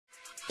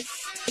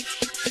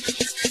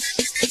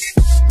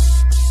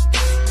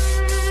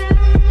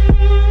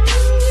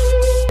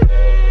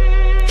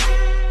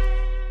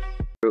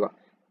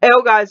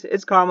Hello guys,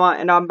 it's Karma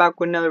and I'm back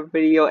with another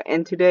video,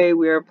 and today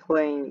we are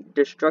playing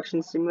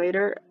Destruction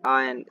Simulator,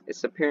 and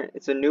it's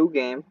a new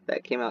game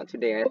that came out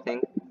today, I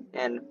think.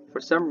 And for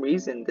some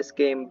reason this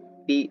game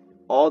beat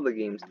all the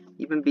games,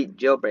 even beat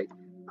Jailbreak.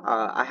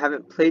 I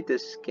haven't played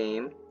this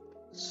game,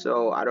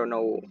 so I don't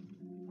know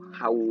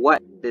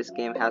what this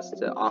game has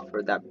to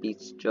offer that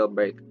beats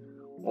Jailbreak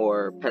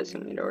or Pet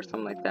Simulator or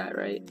something like that,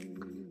 right?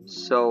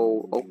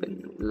 So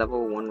open,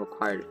 level 1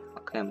 required.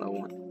 Okay, I'm level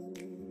 1.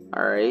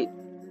 Alright.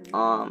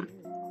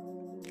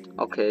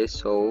 Okay,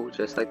 so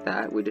just like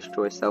that, we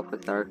destroy stuff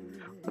with our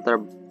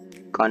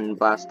gun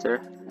blaster,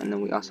 and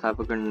then we also have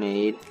a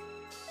grenade.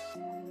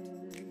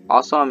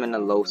 Also, I'm in a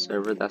low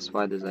server, that's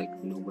why there's like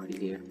nobody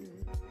here.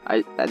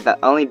 I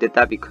only did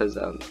that because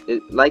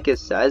it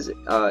says,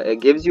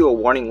 it gives you a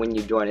warning when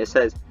you join. It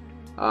says,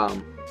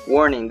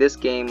 warning, this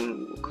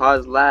game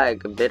caused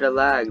lag, a bit of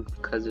lag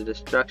because of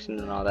destruction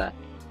and all that.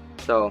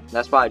 So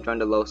that's why I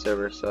joined a low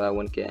server, so I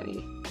wouldn't get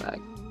any lag.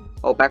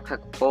 Oh,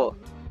 backpack full.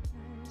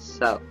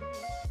 Sell.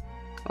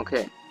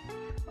 Okay.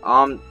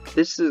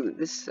 This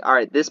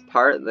alright, this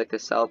part, like the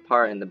sell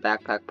part and the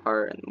backpack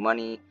part and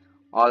money,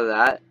 all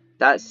of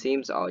that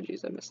seems, oh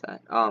jeez, I missed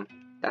that.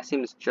 That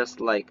seems just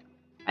like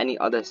any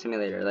other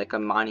simulator, like a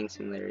mining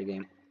simulator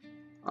game.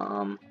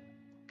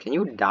 Can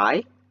you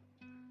die?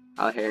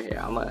 Oh, here,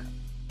 I'm gonna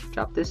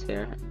drop this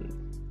here and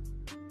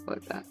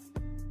like that.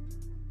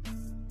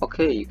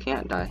 Okay, you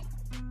can't die.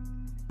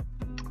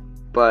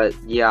 But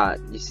yeah,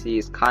 you see,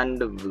 it's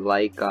kind of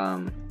like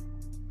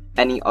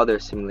any other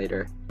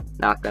simulator,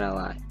 not gonna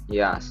lie.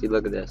 Yeah, see,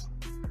 look at this.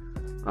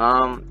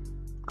 I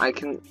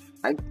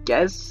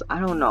guess, I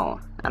don't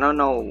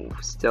know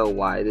still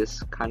why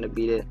this kind of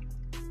beat it.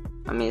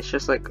 I mean, it's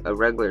just like a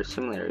regular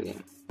simulator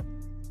game,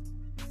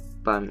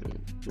 but I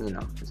mean, you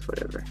know, it's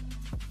whatever.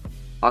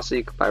 Also,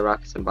 you can buy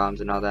rockets and bombs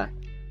and all that.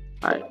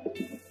 Alright,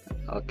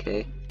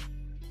 okay.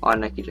 Oh,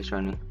 Nike just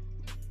joined me.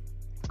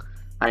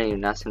 I didn't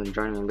even ask him to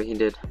join me, but he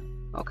did.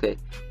 Okay,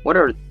 what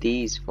are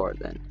these for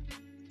then?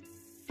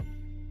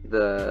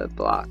 The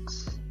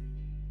blocks.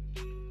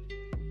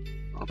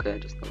 Okay, I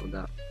just leveled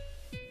up.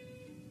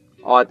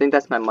 Oh, I think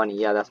that's my money.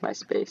 Yeah, that's my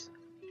space.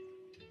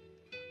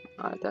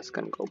 Alright, that's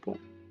gonna go boom.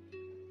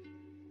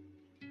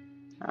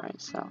 Alright,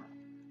 so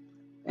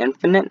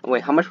infinite?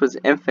 Wait, how much was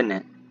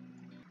infinite?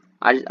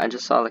 I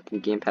just saw like a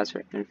game pass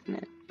for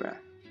infinite, bruh.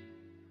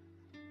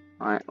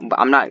 Alright, but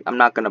I'm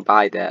not gonna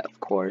buy that, of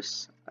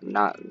course. I'm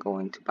not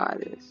going to buy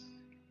this.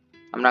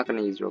 I'm not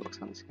gonna use Robux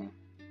on this game.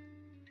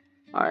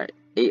 Alright,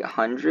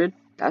 800?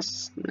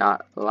 That's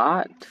not a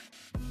lot.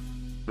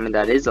 I mean,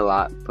 that is a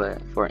lot, but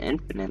for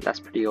infinite, that's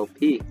pretty OP.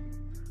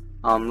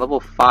 Level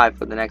 5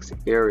 for the next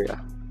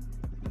area.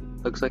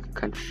 Looks like a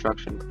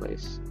construction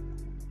place.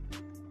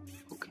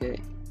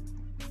 Okay.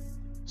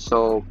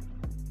 So,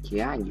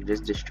 yeah, you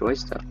just destroy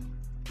stuff.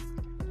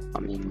 I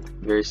mean,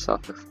 very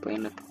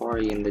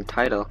self-explanatory in the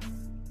title.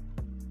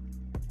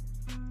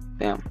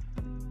 Bam.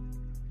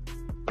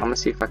 I'm gonna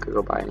see if I could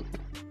go buy anything.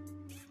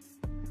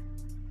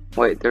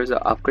 Wait, there's an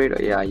upgrade?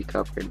 Oh yeah, you can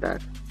upgrade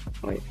that.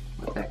 Wait,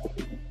 what the heck?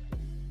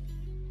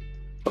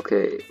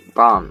 Okay,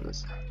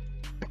 bombs.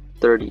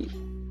 30,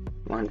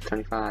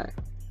 125,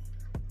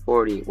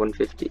 40,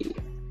 150.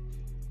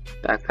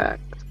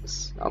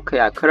 Backpacks. Okay,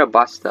 I could have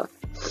bought stuff.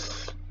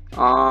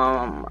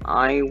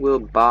 I will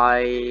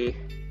buy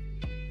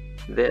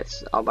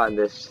this. I'll buy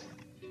this.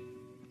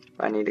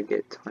 I need to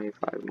get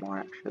 25 more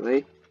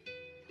actually.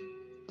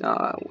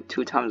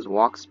 2 times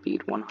walk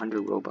speed,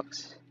 100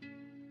 Robux.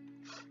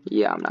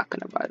 Yeah, I'm not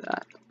gonna buy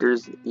that.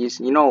 There's,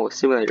 you know,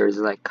 simulator is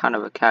like kind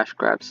of a cash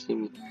grab.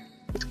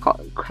 It's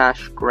called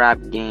cash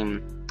grab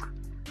game.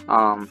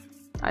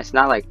 It's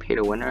not like pay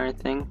to win or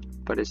anything,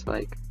 but it's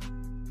like,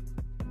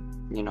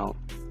 you know,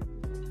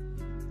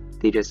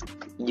 they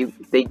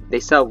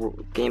sell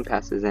game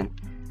passes, and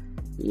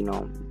you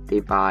know,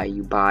 you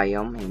buy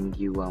them, and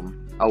you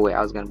oh wait,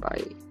 I was gonna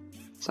buy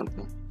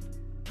something,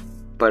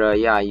 but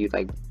yeah, you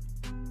like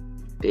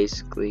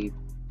basically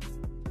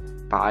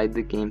buy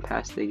the game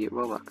pass, they get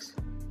Robux.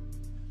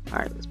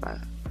 Alright, let's buy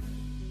that.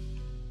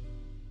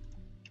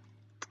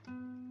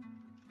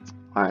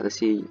 Alright, let's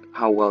see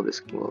how well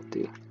this will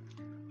do.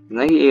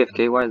 Nike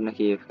AFK, why is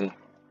Nike AFK?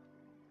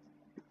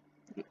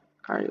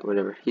 Alright,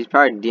 whatever. He's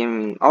probably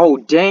DMing. Oh,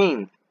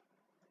 dang!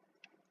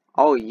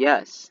 Oh,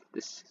 yes.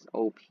 This is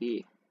OP.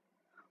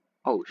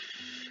 Oh,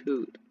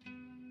 shoot.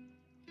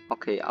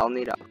 Okay, I'll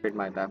need to upgrade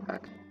my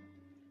backpack.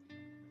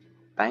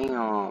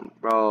 Bam,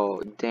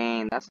 bro.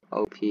 Dang, that's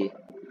OP.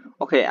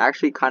 Okay, I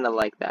actually kind of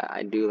like that.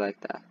 I do like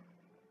that.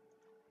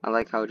 I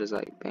like how it just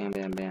like bam,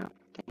 bam, bam.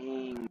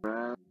 Dang,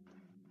 bro.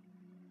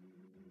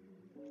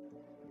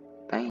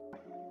 Bam.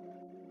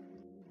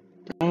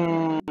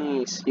 Dang,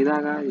 you see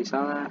that, guys? You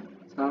saw that?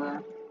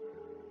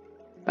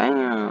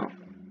 Bam.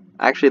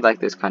 I actually like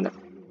this kind of.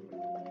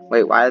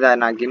 Wait, why did that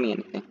not give me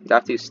anything? Do I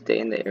have to stay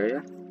in the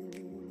area?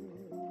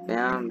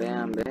 Bam,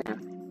 bam,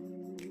 bam.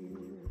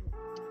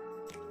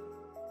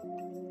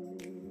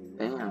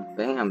 Bam,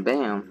 bam,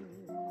 bam.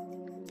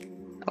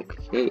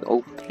 Okay,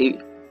 OP.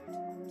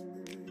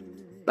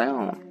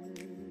 Bam.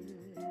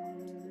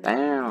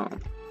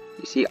 Bam.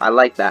 You see, I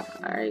like that.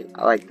 Alright,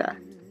 I like that.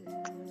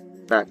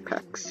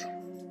 Backpacks.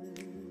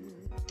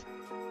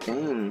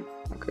 Dang.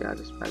 Okay, I'll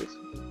just buy this.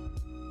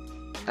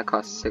 That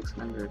costs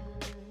 600.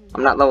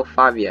 I'm not level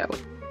 5 yet.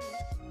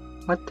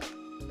 What?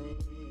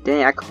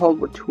 Dang, I could hold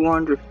with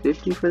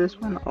 250 for this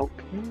one?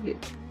 Okay.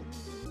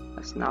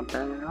 That's not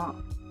bad at all.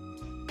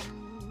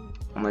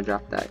 I'm gonna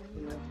drop that.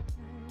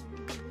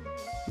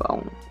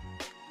 Boom.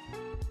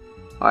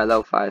 Alright,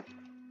 level 5.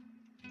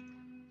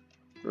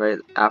 Right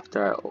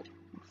after I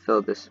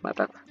fill my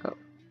backpack up.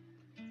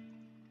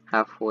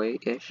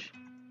 Halfway-ish.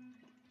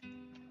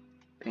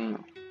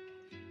 Bam.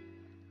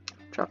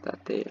 Drop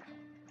that there.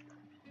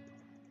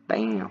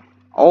 Bam.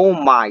 Oh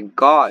my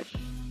gosh.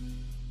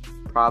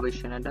 Probably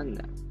shouldn't have done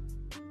that.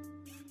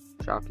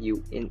 Drop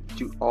you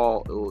into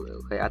all.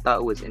 Okay, I thought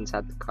it was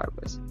inside the car,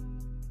 but it's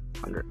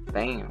under.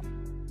 Bam.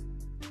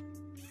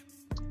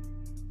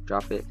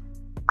 Drop it.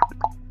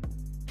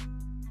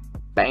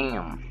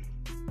 Bam.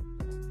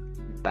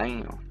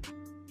 Bam.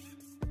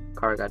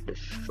 Car got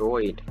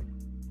destroyed.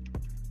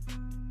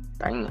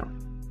 Bam.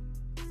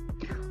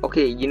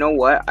 Okay, you know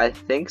what? I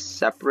think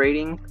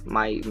separating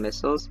my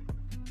missiles,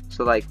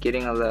 so like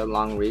getting a little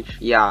long reach.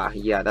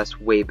 Yeah, that's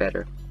way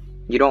better.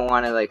 You don't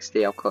want to like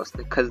stay up close,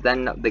 because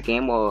then the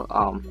game will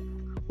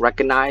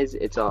recognize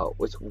it's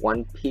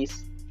one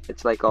piece.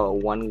 It's like a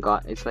one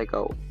gun. It's like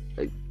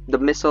the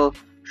missile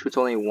shoots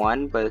only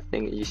one, but the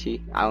thing, you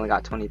see, I only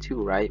got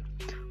 22, right?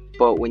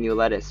 But when you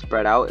let it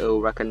spread out, it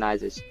will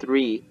recognize it's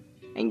 3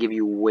 and give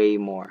you way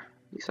more.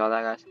 You saw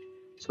that, guys?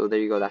 So there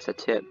you go. That's a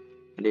tip.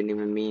 I didn't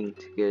even mean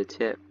to get a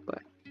tip,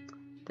 but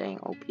dang,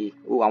 OP.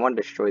 Ooh, I want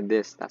to destroy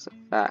this. That's a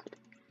fact.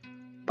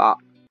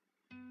 Bop.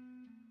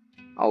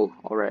 Oh,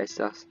 alright, I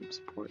still have some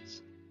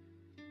supports.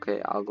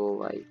 Okay, I'll go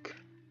like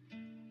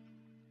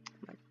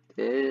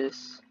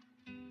this.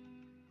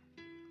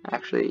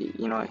 Actually,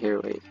 you know what, here,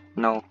 wait.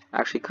 No, I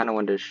actually kind of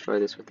want to destroy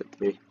this with the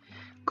 3.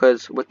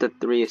 Because with the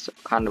 3, it's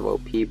kind of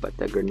OP, but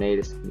the grenade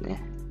is meh.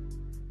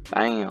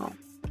 Bam.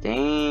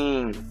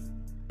 Dang.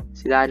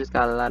 See that? I just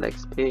got a lot of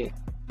XP.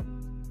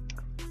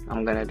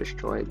 I'm gonna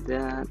destroy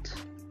that.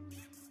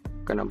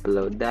 Gonna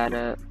blow that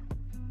up.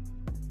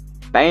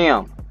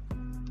 Bam.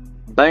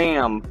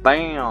 Bam.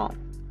 Bam.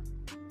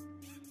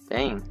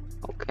 Dang.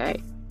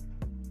 Okay.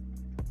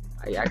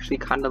 I actually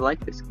kind of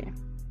like this game.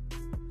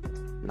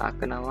 Not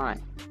gonna lie.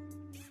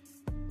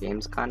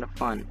 Game's kind of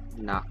fun.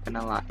 Not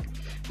gonna lie.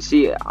 You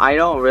see,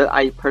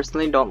 I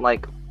personally don't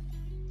like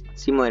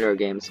simulator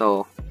games.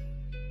 So,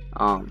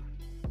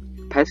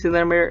 Pet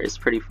Simulator is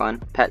pretty fun.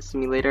 Pet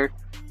Simulator,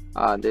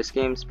 this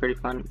game's pretty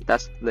fun.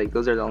 That's like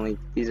these are the only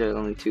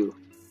 2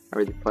 I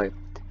really play.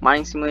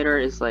 Mining Simulator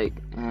is like,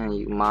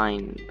 you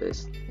mine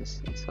this.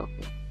 It's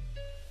okay.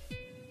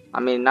 I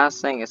mean, not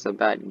saying it's a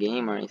bad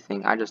game or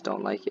anything. I just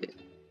don't like it.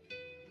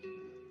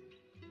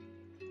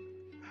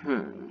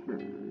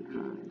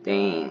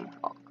 Dang.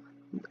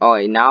 Oh,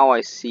 now I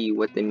see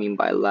what they mean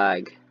by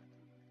lag.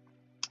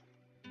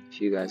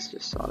 If you guys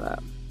just saw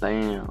that.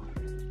 Bam.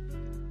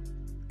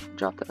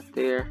 Drop that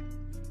there.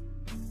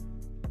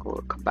 Go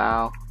to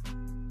kabow.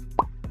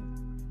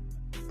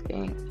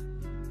 Dang.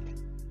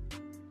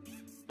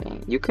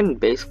 Dang. You can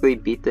basically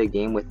beat the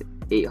game with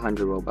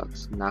 800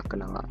 Robux. Not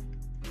gonna lie.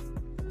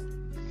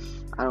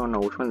 I don't know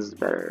which one's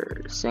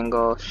better.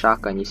 Single,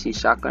 shotgun. You see,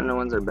 shotgun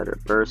ones are better.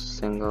 Burst,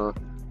 single,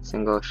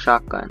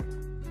 shotgun.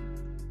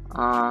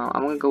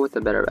 I'm gonna go with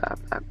the better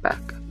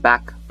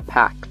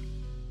backpack.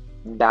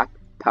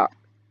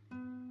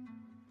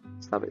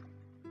 Stop it.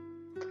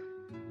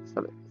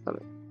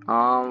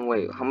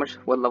 Wait,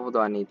 what level do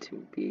I need to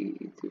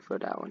be for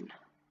that one?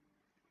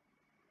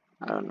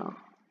 I don't know.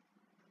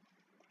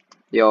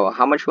 Yo,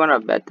 how much you wanna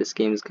bet this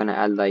game is gonna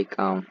add like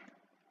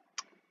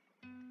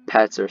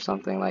pets or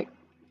something? Like,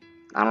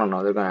 I don't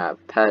know, they're gonna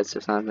have pets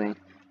or something,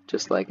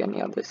 just like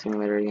any other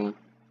simulator game.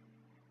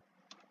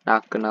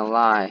 Not gonna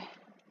lie.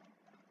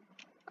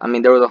 I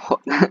mean, there was a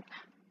whole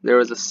there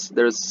was a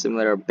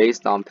simulator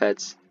based on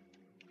pets.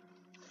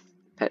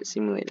 Pet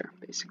Simulator,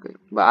 basically.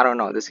 But I don't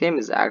know. This game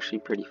is actually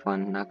pretty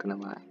fun. Not gonna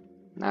lie.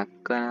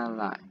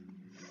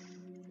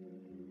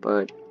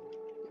 But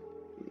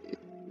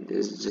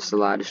there's just a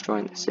lot of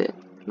destroying. That's it.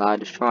 A lot of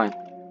destroying.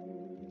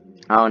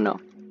 I don't know.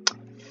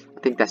 I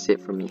think that's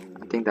it for me.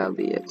 I think that'll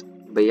be it.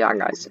 But yeah,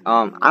 guys.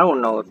 I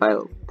don't know if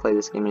I'll play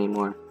this game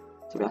anymore.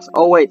 To be honest.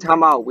 Oh wait,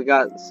 time out. We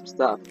got some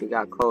stuff. We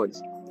got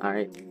codes. All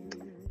right.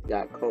 We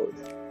got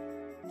codes.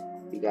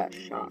 We got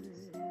shots.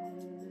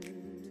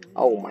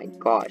 Oh my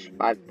gosh,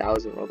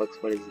 5,000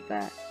 Robux, what is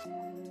that? I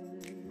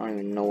don't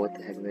even know what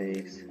the heck that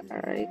is.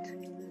 Alright.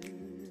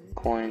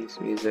 Coins,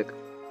 music.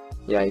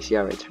 Yeah, you see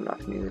I already turned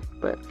off music,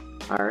 but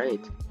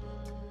alright.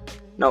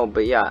 No,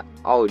 but yeah.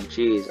 Oh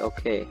jeez,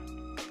 okay.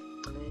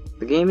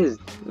 The game is,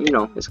 you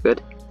know, it's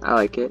good. I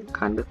like it,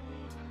 kind of.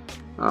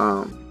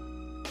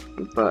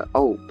 But,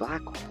 oh,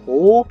 black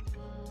hole?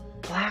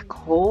 Black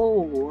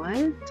hole,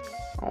 what?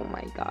 Oh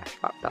my gosh,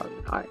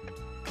 5,000, alright.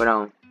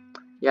 But,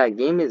 yeah,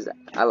 game is,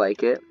 I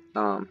like it.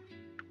 But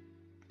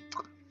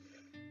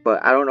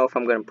I don't know if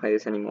I'm gonna play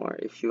this anymore.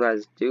 If you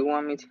guys do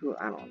want me to,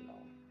 I don't know.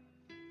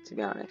 to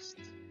be honest.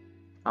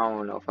 I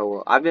don't know if I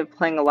will. I've been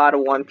playing a lot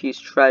of One Piece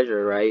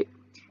Treasure, right?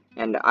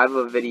 And I have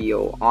a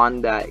video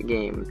on that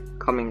game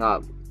coming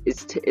up.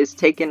 It's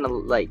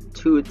taken like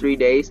 2 or 3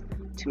 days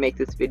to make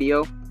this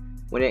video.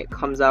 When it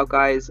comes out,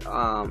 guys,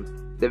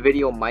 the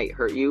video might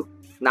hurt you.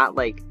 Not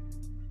like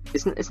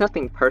it's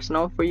nothing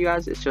personal for you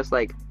guys. It's just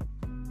like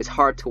it's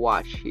hard to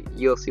watch.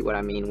 You'll see what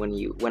I mean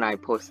when I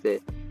post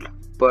it.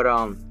 But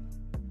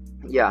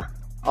yeah.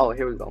 Oh,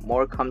 here we go.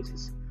 More coming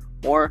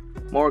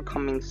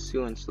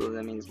soon. So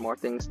that means more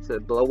things to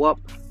blow up,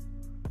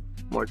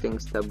 more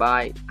things to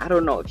buy. I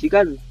don't know if you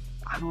guys.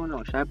 I don't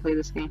know. Should I play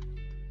this game?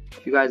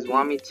 If you guys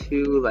want me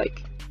to,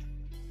 like,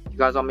 you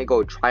guys want me to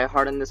go try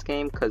hard in this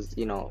game, cause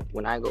you know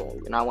when I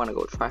want to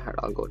go try hard,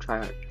 I'll go try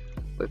hard.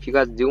 But if you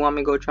guys do want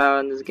me to go try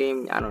hard in this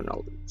game, I don't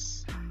know.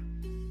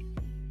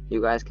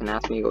 You guys can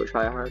ask me to go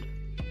try hard.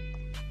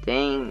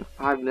 Dang,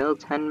 5 mil,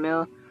 10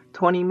 mil,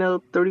 20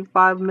 mil,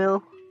 35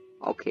 mil.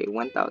 Okay,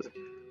 1,000.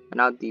 And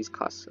now these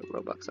cost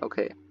Robux.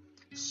 Okay,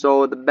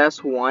 so the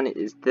best one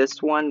is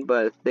this one,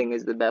 but the thing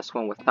is, the best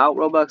one without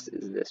Robux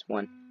is this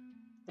one,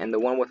 and the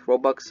one with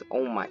Robux,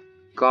 oh my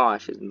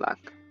gosh,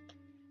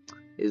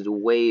 is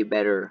way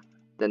better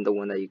than the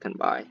one that you can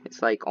buy.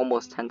 It's like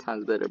almost 10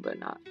 times better, but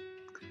not.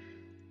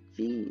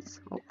 Jeez.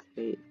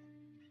 Okay.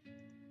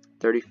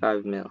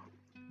 35 mil.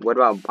 What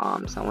about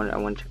bombs? I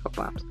want to check out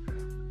bombs.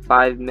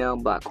 5 mil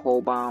black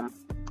hole bomb.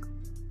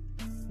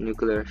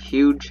 Nuclear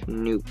huge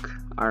nuke.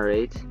 All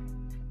right.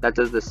 That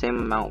does the same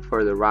amount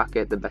for the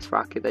rocket, the best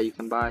rocket that you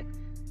can buy,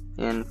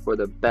 and for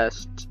the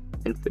best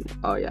infinite.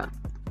 Oh yeah.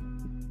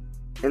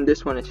 And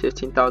this one is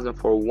 15,000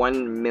 for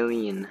 1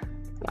 million.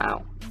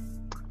 Wow.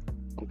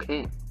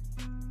 Okay.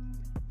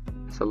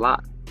 That's a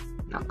lot.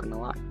 Not gonna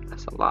lie.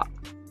 That's a lot.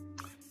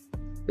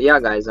 But yeah,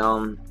 guys.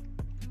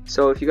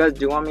 So if you guys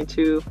do want me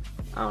to,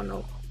 I don't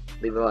know,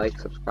 leave a like,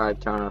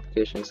 subscribe, turn on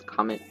notifications,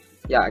 comment.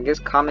 Yeah, I guess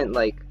comment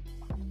like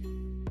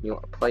you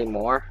want to play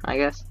more, I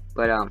guess.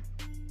 But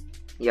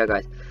yeah,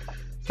 guys.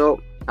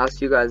 So I'll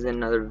see you guys in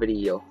another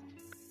video.